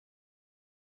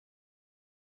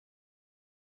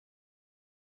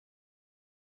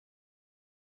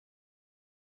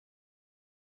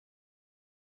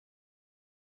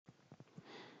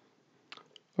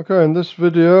Okay, in this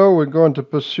video we're going to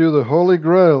pursue the holy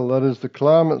grail, that is the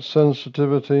climate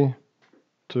sensitivity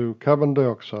to carbon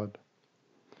dioxide.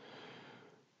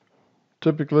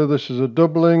 Typically this is a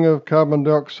doubling of carbon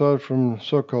dioxide from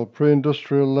so-called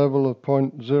pre-industrial level of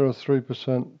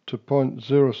 0.03% to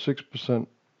 0.06%.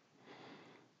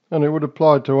 And it would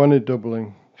apply to any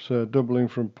doubling, say a doubling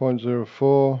from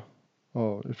 0.04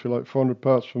 or if you like 400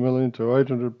 parts per million to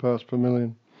 800 parts per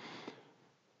million.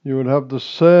 You would have the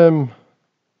same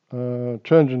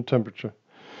change in temperature.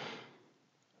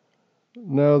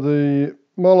 Now the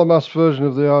molar mass version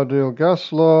of the ideal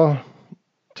gas law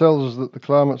tells us that the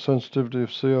climate sensitivity of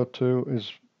CO2 is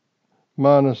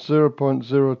minus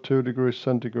 0.02 degrees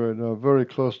centigrade, now very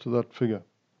close to that figure.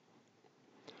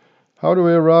 How do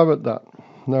we arrive at that?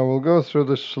 Now we'll go through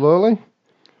this slowly.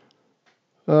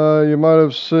 You might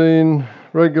have seen,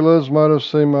 regulars might have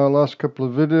seen my last couple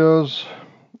of videos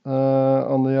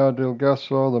on the ideal gas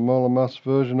law, the molar mass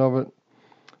version of it.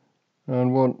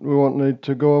 And we won't need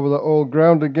to go over that old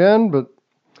ground again, but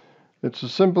it's a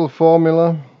simple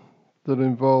formula that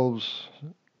involves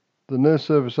the near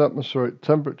surface atmospheric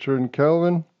temperature in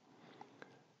Kelvin,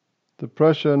 the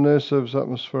pressure, near surface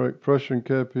atmospheric pressure in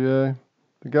kPa,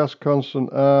 the gas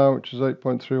constant R, which is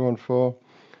 8.314,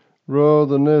 rho,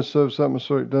 the near surface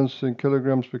atmospheric density in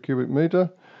kilograms per cubic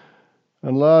meter,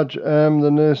 and large M,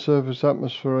 the near surface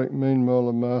atmospheric mean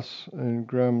molar mass in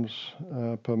grams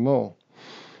per mole.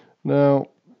 Now,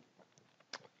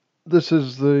 this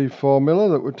is the formula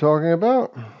that we're talking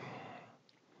about.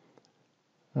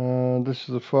 And this is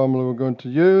the formula we're going to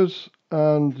use.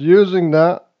 And using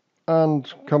that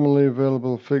and commonly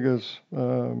available figures,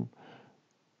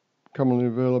 commonly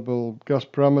available gas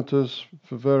parameters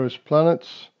for various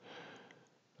planets,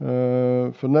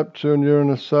 for Neptune,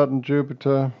 Uranus, Saturn,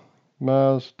 Jupiter,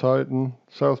 Mars, Titan,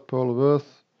 South Pole of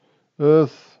Earth,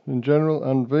 Earth in general,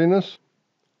 and Venus.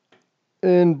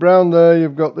 In brown there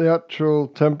you've got the actual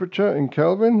temperature in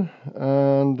Kelvin,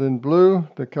 and in blue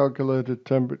the calculated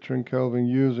temperature in Kelvin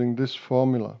using this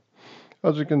formula.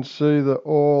 As you can see, they're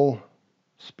all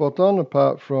spot on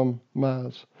apart from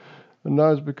Mars, and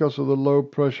that is because of the low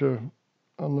pressure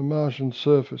on the Martian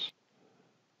surface.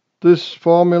 This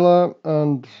formula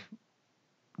and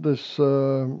this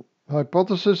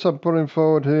hypothesis I'm putting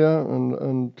forward here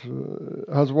and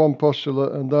has one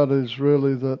postulate, and that is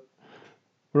really that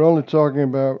we're only talking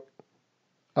about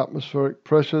atmospheric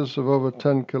pressures of over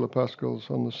 10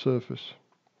 kilopascals on the surface.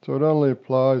 So it only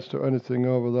applies to anything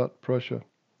over that pressure.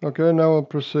 Okay, now we'll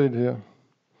proceed here.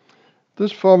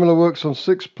 This formula works on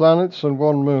 6 planets and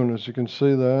 1 moon, as you can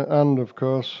see there, and of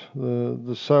course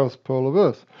the south pole of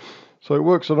Earth. So it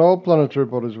works on all planetary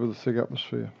bodies with a thick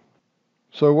atmosphere.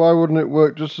 So why wouldn't it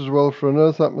work just as well for an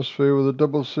Earth atmosphere with a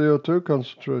double CO2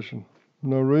 concentration?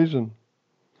 No reason.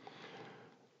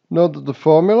 Note that the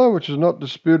formula, which is not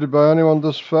disputed by anyone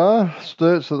thus far,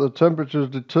 states that the temperature is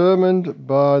determined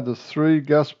by the 3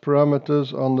 gas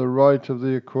parameters on the right of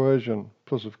the equation,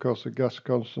 plus of course the gas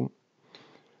constant.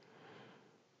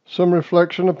 Some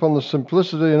reflection upon the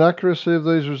simplicity and accuracy of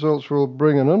these results will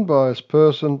bring an unbiased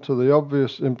person to the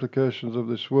obvious implications of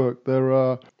this work.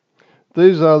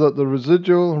 These are that the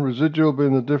residual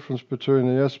being the difference between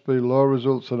the SB law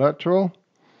results and actual,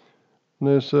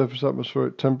 near surface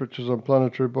atmospheric temperatures on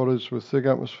planetary bodies with thick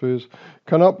atmospheres,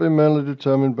 cannot be mainly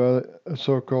determined by a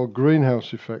so-called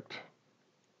greenhouse effect,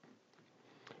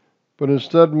 but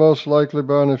instead most likely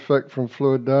by an effect from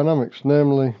fluid dynamics,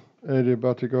 namely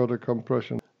adiabatic order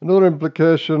compression. Another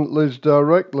implication leads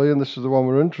directly, and this is the one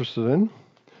we're interested in,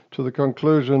 to the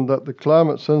conclusion that the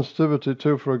climate sensitivity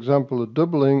to, for example, a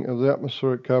doubling of the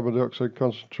atmospheric carbon dioxide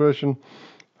concentration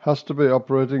has to be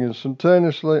operating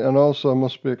instantaneously and also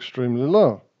must be extremely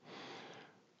low.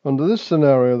 Under this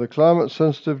scenario, the climate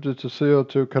sensitivity to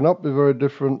CO2 cannot be very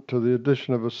different to the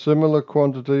addition of a similar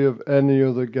quantity of any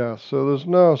other gas. So there's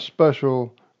no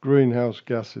special greenhouse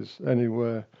gases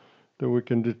anywhere that we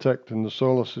can detect in the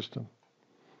solar system,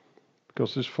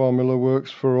 because this formula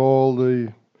works for all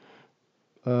the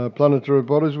planetary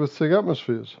bodies with thick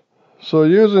atmospheres. So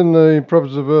using the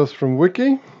properties of Earth from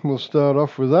Wiki, we'll start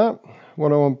off with that.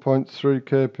 101.3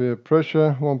 kPa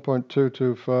pressure,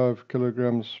 1.225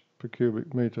 kilograms per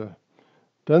cubic meter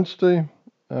density,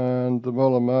 and the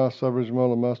molar mass, average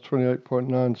molar mass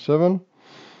 28.97.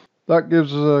 That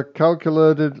gives us a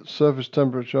calculated surface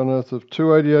temperature on Earth of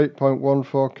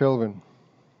 288.14 Kelvin.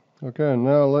 Okay,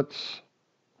 now let's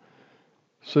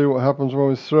see what happens when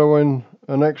we throw in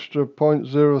an extra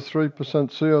 0.03%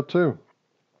 CO2.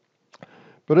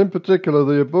 But in particular,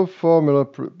 the above formula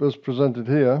as presented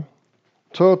here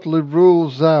totally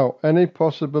rules out any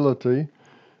possibility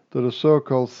that a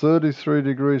so-called 33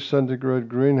 degrees centigrade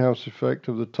greenhouse effect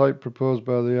of the type proposed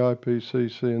by the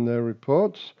IPCC in their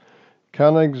reports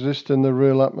can exist in the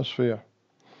real atmosphere.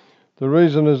 The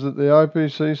reason is that the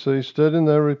IPCC stated in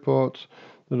their reports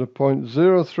that a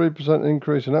 0.03%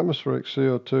 increase in atmospheric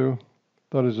CO2,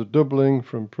 that is a doubling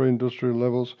from pre-industrial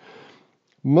levels,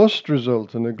 must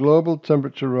result in a global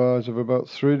temperature rise of about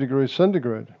 3 degrees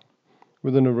centigrade,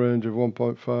 within a range of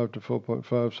 1.5 to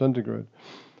 4.5 centigrade.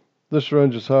 This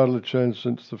range has hardly changed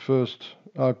since the first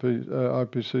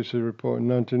IPCC report in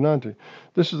 1990.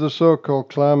 This is the so-called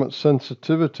climate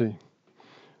sensitivity.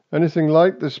 Anything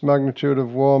like this magnitude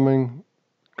of warming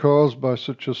caused by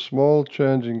such a small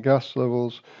change in gas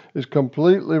levels is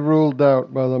completely ruled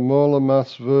out by the molar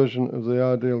mass version of the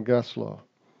ideal gas law.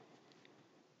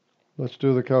 Let's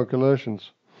do the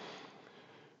calculations.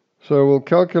 So we'll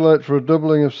calculate for a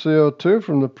doubling of CO2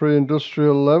 from the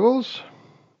pre-industrial levels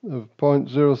of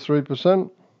 0.03%.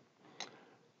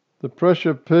 The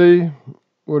pressure P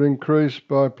would increase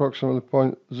by approximately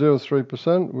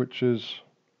 0.03%, which is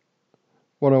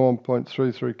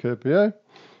 101.33 kPa.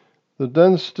 The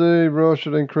density rho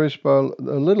should increase by a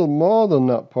little more than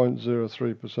that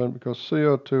 0.03% because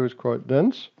CO2 is quite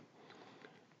dense,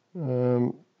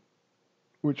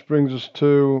 which brings us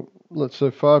to, let's say,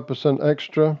 5%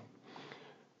 extra,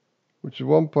 which is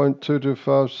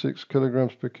 1.2256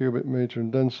 kilograms per cubic meter in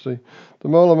density. The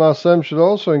molar mass M should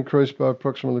also increase by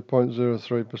approximately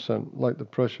 0.03%, like the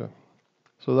pressure.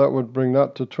 So that would bring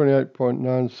that to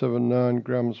 28.979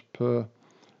 grams per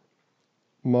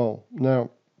mole. Now,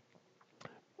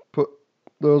 put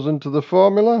those into the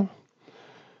formula,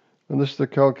 and this is the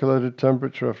calculated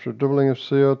temperature after a doubling of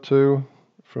CO2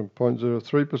 from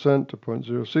 0.03% to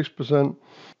 0.06%.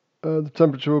 The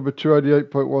temperature will be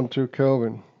 288.12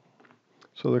 Kelvin.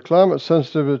 So the climate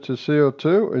sensitivity to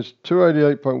CO2 is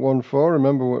 288.14.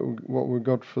 Remember what we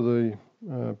got for the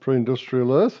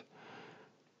pre-industrial Earth.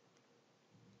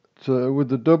 So with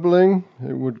the doubling,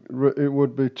 it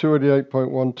would be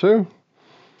 288.12.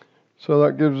 So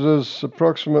that gives us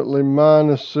approximately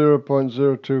minus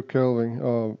 0.02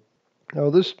 Kelvin. Now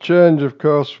this change, of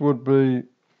course,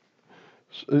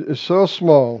 is so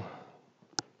small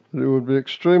that it would be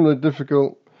extremely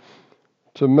difficult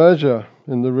to measure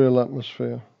in the real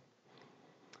atmosphere.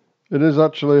 It is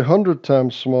actually 100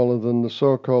 times smaller than the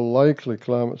so-called likely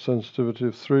climate sensitivity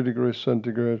of 3 degrees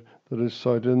centigrade that is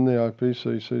cited in the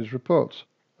IPCC's reports,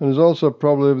 and is also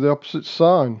probably of the opposite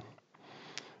sign.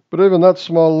 But even that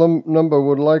small number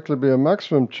would likely be a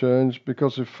maximum change,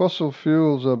 because if fossil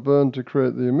fuels are burned to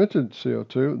create the emitted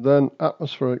CO2, then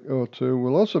atmospheric O2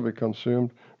 will also be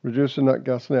consumed, reducing that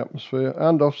gas in the atmosphere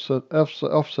and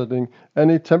offsetting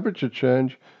any temperature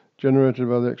change generated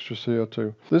by the extra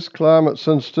CO2. This climate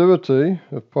sensitivity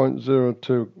of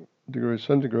 0.02 degrees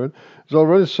centigrade is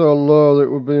already so low that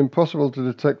it would be impossible to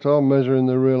detect or measure in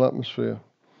the real atmosphere,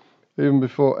 even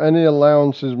before any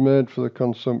allowance is made for the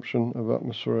consumption of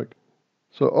atmospheric.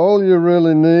 So all you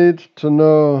really need to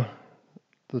know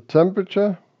the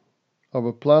temperature of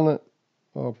a planet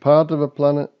or part of a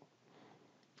planet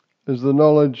is the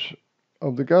knowledge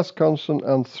of the gas constant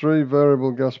and 3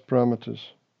 variable gas parameters: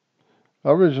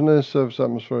 average near surface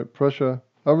atmospheric pressure,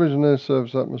 average near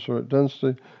surface atmospheric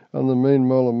density, and the mean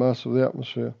molar mass of the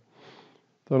atmosphere.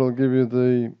 That'll give you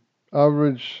the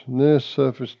average near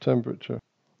surface temperature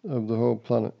of the whole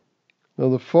planet. Now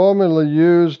the formula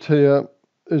used here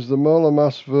is the molar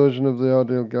mass version of the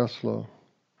ideal gas law.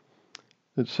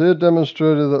 It's here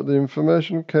demonstrated that the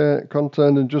information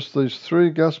contained in just these 3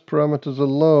 gas parameters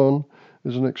alone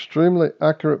is an extremely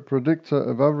accurate predictor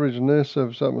of average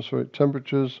near-surface atmospheric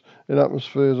temperatures in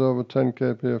atmospheres over 10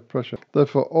 kPa of pressure.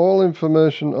 Therefore, all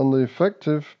information on the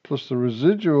effective plus the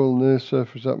residual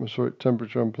near-surface atmospheric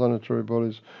temperature on planetary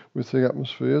bodies with thick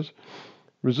atmospheres,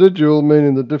 residual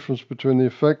meaning the difference between the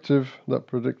effective, that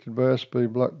predicted by SB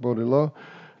black-body law,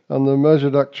 and the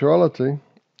measured actuality,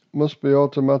 must be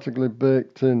automatically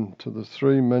baked in to the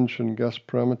 3 mentioned gas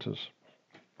parameters.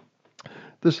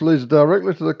 This leads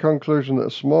directly to the conclusion that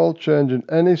a small change in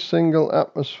any single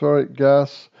atmospheric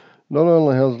gas not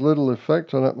only has little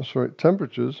effect on atmospheric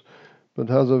temperatures, but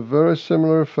has a very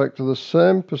similar effect to the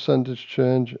same percentage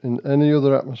change in any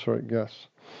other atmospheric gas.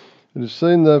 It is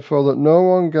seen, therefore, that no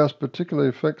one gas particularly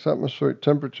affects atmospheric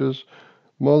temperatures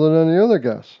more than any other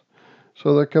gas.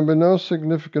 So there can be no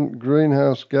significant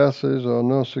greenhouse gases or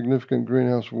no significant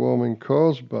greenhouse warming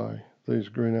caused by these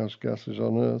greenhouse gases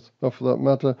on Earth, or for that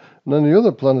matter, on any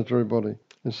other planetary body.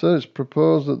 Instead, it's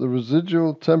proposed that the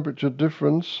residual temperature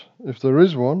difference, if there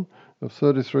is one, of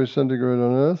 33 centigrade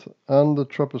on Earth and the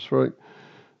tropospheric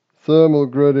thermal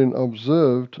gradient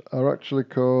observed are actually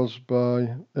caused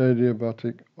by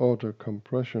adiabatic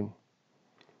autocompression.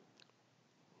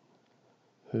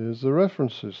 Here's the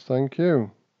references. Thank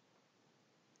you.